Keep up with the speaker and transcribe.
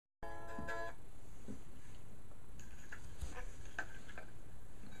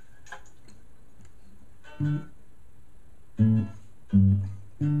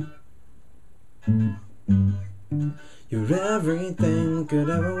You're everything we could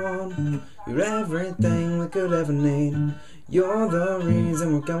ever want. You're everything we could ever need. You're the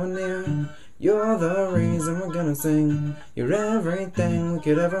reason we're going near. You're the reason we're gonna sing. You're everything we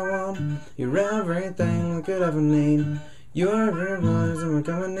could ever want. You're everything we could ever need. You're the reason we're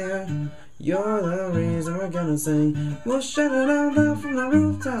coming near. You're the reason we're gonna sing. We'll shout it out loud from the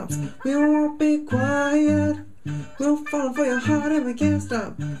rooftops. We won't be quiet. We'll fall for your heart and we can't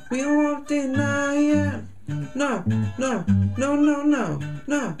stop. We won't deny it. No, no, no, no, no,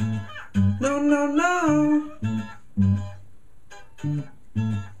 no, no, no, no.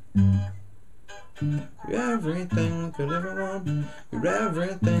 You're everything we could ever want. You're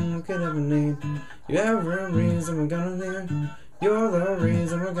everything we could ever need. You're every reason we're gonna hear. You're the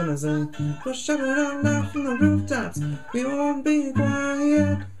reason we're gonna sing. We'll shout it out loud from the rooftops. We won't be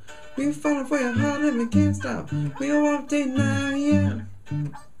quiet. We're falling for your heart and we can't stop. We won't deny it.